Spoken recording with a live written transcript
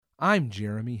I'm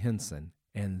Jeremy Henson,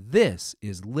 and this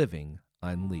is Living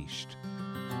Unleashed.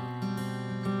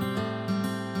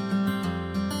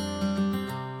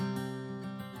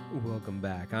 Welcome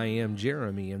back. I am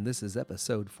Jeremy, and this is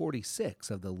episode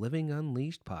 46 of the Living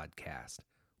Unleashed podcast,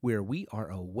 where we are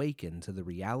awakened to the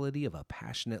reality of a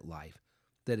passionate life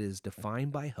that is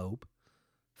defined by hope,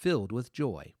 filled with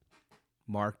joy,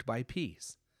 marked by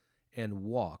peace, and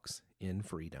walks in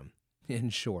freedom.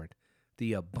 In short,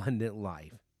 the abundant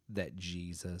life that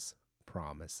Jesus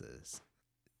promises.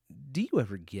 Do you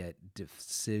ever get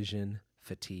decision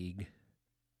fatigue?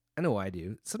 I know I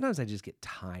do. Sometimes I just get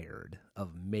tired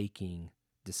of making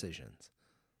decisions.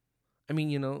 I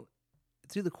mean,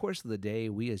 through the course of the day,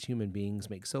 we as human beings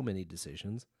make so many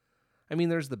decisions. I mean,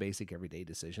 there's the basic everyday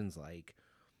decisions like,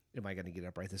 am I going to get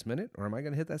up right this minute, or am I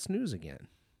going to hit that snooze again?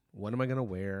 What am I going to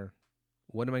wear?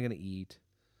 What am I going to eat?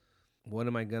 What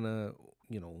am I going to,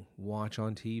 watch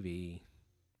on TV?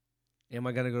 Am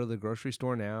I going to go to the grocery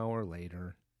store now or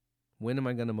later? When am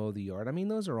I going to mow the yard? I mean,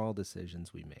 those are all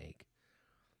decisions we make.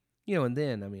 And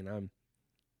then,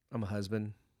 I'm a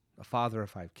husband, a father of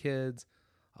 5 kids,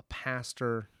 a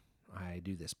pastor. I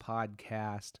do this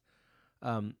podcast.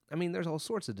 There's all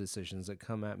sorts of decisions that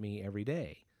come at me every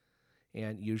day.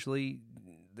 And usually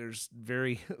there's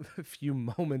very few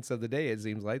moments of the day, it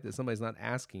seems like, that somebody's not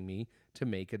asking me to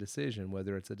make a decision,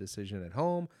 whether it's a decision at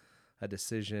home, a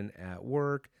decision at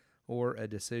work, or a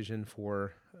decision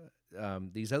for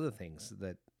these other things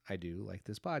that I do, like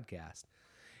this podcast.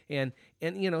 And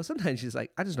sometimes she's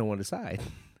like, I just don't want to decide.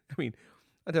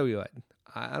 I'll tell you what,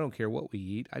 I don't care what we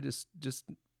eat. I just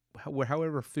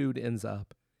however food ends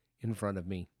up in front of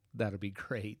me, that'll be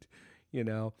great.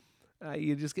 You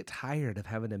just get tired of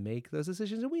having to make those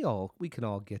decisions, and we can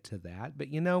all get to that. But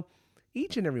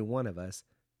each and every one of us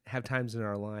have times in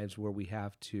our lives where we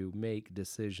have to make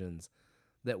decisions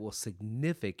that will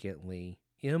significantly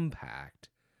impact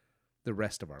the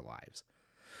rest of our lives.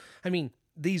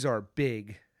 These are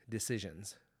big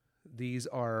decisions. These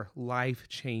are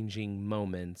life-changing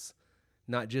moments,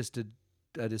 not just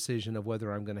a decision of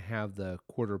whether I'm going to have the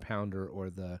quarter pounder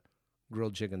or the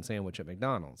grilled chicken sandwich at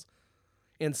McDonald's.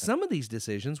 And some of these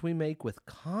decisions we make with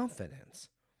confidence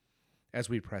as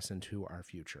we press into our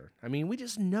future. We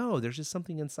just know there's just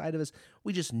something inside of us.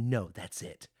 We just know that's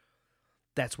it.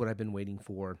 That's what I've been waiting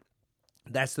for.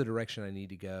 That's the direction I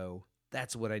need to go.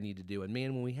 That's what I need to do. And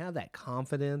man, when we have that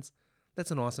confidence,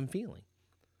 that's an awesome feeling.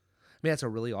 That's a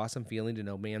really awesome feeling to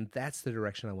know, man, that's the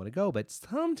direction I want to go. But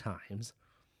sometimes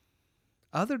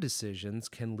other decisions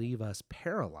can leave us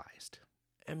paralyzed.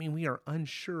 We are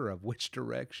unsure of which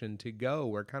direction to go.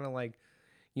 We're kind of like,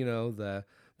 the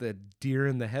deer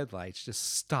in the headlights,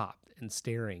 just stopped and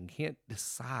staring, can't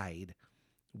decide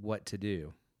what to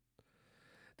do.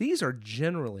 These are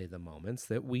generally the moments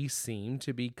that we seem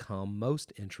to become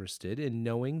most interested in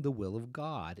knowing the will of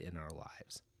God in our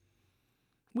lives.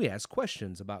 We ask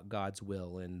questions about God's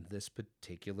will in this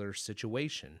particular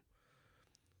situation.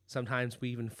 Sometimes we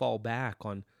even fall back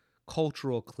on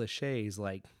cultural cliches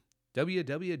like,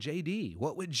 WWJD,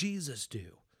 what would Jesus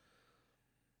do?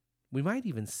 We might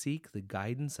even seek the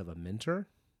guidance of a mentor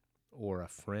or a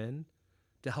friend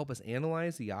to help us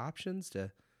analyze the options to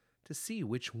see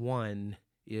which one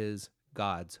is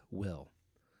God's will.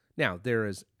 Now, there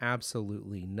is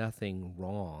absolutely nothing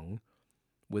wrong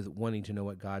with wanting to know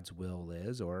what God's will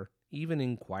is, or even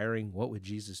inquiring what would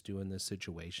Jesus do in this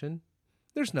situation.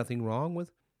 There's nothing wrong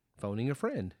with phoning a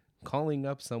friend, calling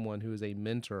up someone who is a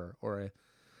mentor or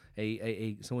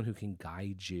someone who can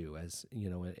guide you, as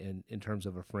in terms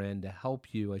of a friend, to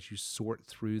help you as you sort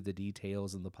through the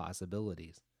details and the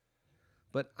possibilities.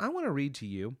 But I want to read to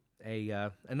you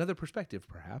another perspective,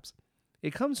 perhaps.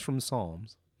 It comes from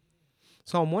Psalms.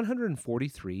 Psalm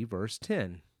 143, verse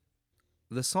 10.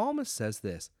 The psalmist says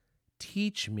this,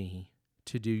 "Teach me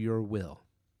to do your will,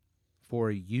 for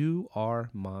you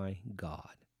are my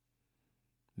God.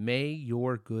 May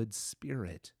your good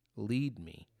spirit lead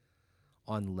me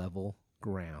on level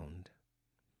ground."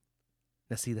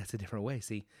 Now, see, that's a different way.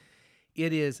 See,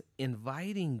 it is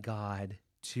inviting God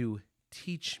to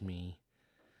teach me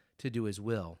to do his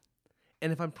will.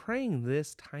 And if I'm praying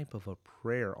this type of a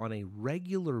prayer on a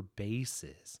regular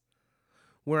basis,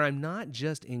 where I'm not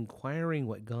just inquiring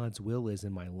what God's will is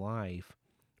in my life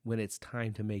when it's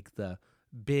time to make the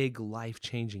big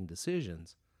life-changing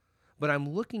decisions, but I'm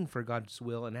looking for God's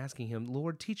will and asking him,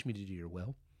 Lord, teach me to do your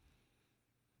will.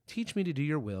 Teach me to do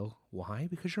your will. Why?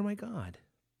 Because you're my God.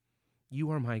 You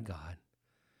are my God.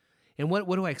 And what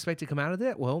do I expect to come out of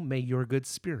that? Well, may your good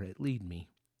spirit lead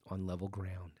me on level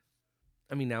ground.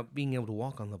 Now being able to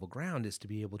walk on level ground is to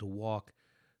be able to walk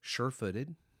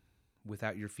sure-footed,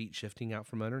 without your feet shifting out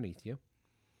from underneath you.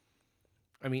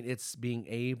 I mean, it's being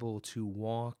able to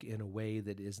walk in a way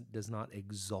that does not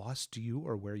exhaust you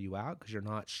or wear you out because you're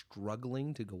not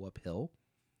struggling to go uphill.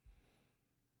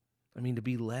 I mean, to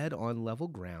be led on level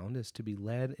ground is to be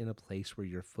led in a place where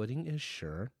your footing is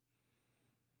sure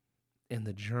and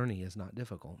the journey is not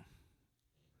difficult.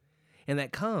 And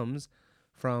that comes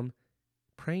from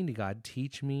praying to God,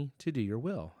 teach me to do your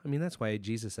will. I mean, that's why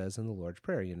Jesus says in the Lord's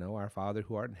Prayer, our Father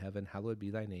who art in heaven, hallowed be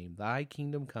thy name. Thy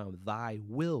kingdom come, thy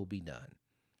will be done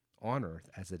on earth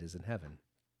as it is in heaven.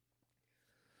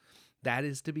 That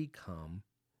is to become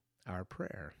our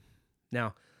prayer.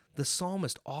 Now, the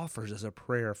psalmist offers us a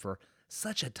prayer for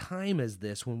such a time as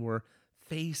this when we're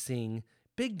facing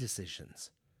big decisions.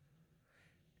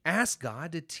 Ask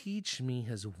God to teach me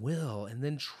his will and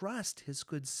then trust his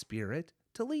good spirit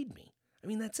to lead me. I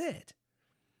mean, that's it.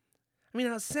 I mean,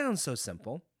 it sounds so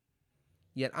simple.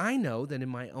 Yet I know that in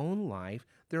my own life,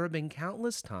 there have been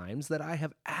countless times that I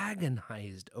have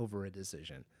agonized over a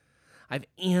decision. I've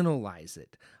analyzed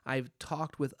it. I've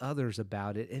talked with others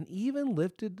about it and even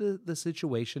lifted the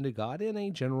situation to God in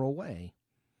a general way.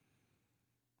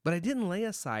 But I didn't lay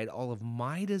aside all of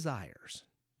my desires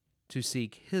to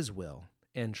seek his will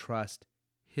and trust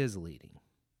his leading.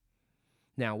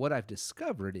 Now, what I've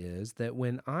discovered is that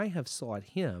when I have sought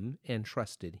him and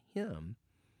trusted him,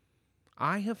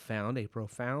 I have found a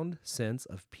profound sense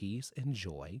of peace and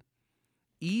joy,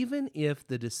 even if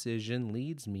the decision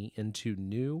leads me into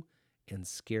new and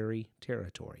scary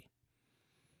territory.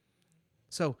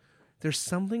 So there's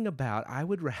something about I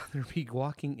would rather be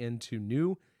walking into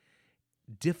new,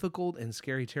 difficult, and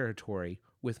scary territory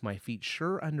with my feet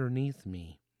sure underneath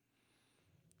me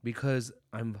because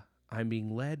I'm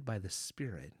being led by the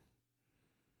Spirit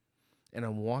and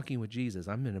I'm walking with Jesus.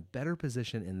 I'm in a better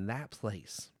position in that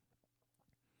place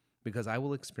because I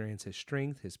will experience his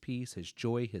strength, his peace, his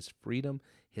joy, his freedom,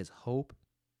 his hope,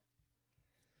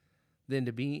 than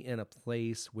to be in a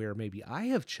place where maybe I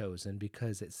have chosen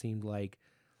because it seemed like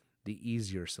the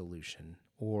easier solution,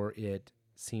 or it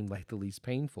seemed like the least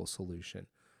painful solution,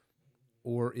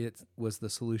 or it was the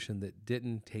solution that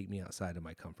didn't take me outside of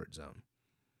my comfort zone.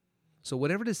 So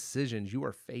whatever decisions you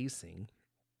are facing,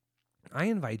 I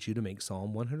invite you to make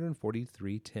Psalm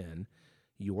 143:10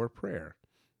 your prayer.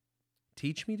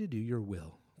 Teach me to do your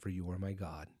will, for you are my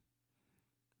God.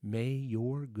 May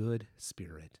your good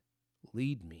spirit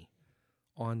lead me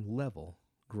on level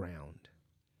ground.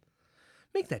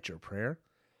 Make that your prayer.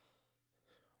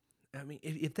 I mean,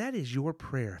 if that is your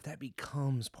prayer, if that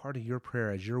becomes part of your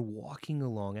prayer as you're walking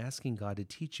along, asking God to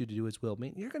teach you to do his will,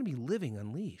 man, you're going to be living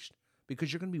unleashed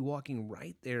because you're going to be walking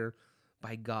right there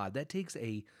by God. That takes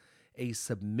a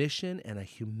submission and a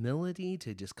humility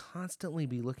to just constantly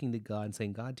be looking to God and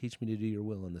saying, God, teach me to do your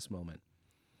will in this moment.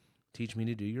 Teach me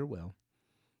to do your will.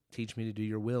 Teach me to do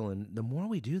your will. And the more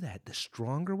we do that, the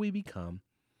stronger we become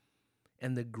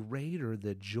and the greater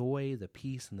the joy, the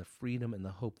peace, and the freedom and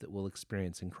the hope that we'll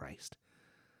experience in Christ.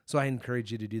 So I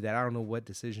encourage you to do that. I don't know what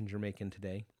decisions you're making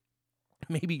today.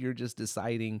 Maybe you're just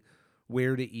deciding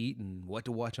where to eat and what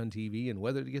to watch on TV and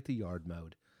whether to get the yard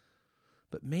mowed.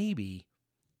 But maybe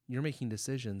you're making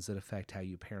decisions that affect how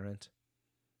you parent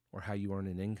or how you earn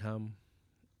an income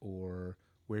or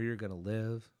where you're going to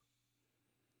live.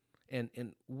 And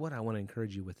what I want to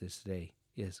encourage you with this today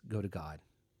is go to God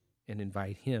and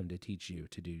invite him to teach you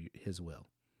to do his will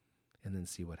and then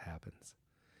see what happens.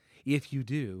 If you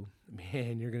do,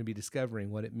 man, you're going to be discovering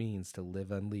what it means to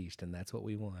live unleashed, and that's what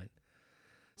we want.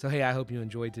 So, hey, I hope you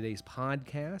enjoyed today's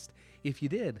podcast. If you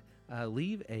did,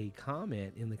 leave a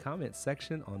comment in the comments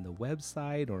section on the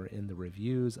website or in the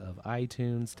reviews of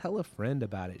iTunes. Tell a friend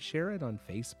about it. Share it on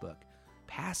Facebook.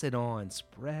 Pass it on.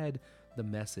 Spread the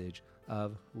message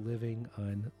of living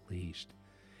unleashed.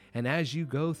 And as you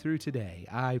go through today,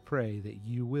 I pray that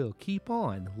you will keep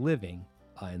on living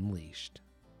unleashed.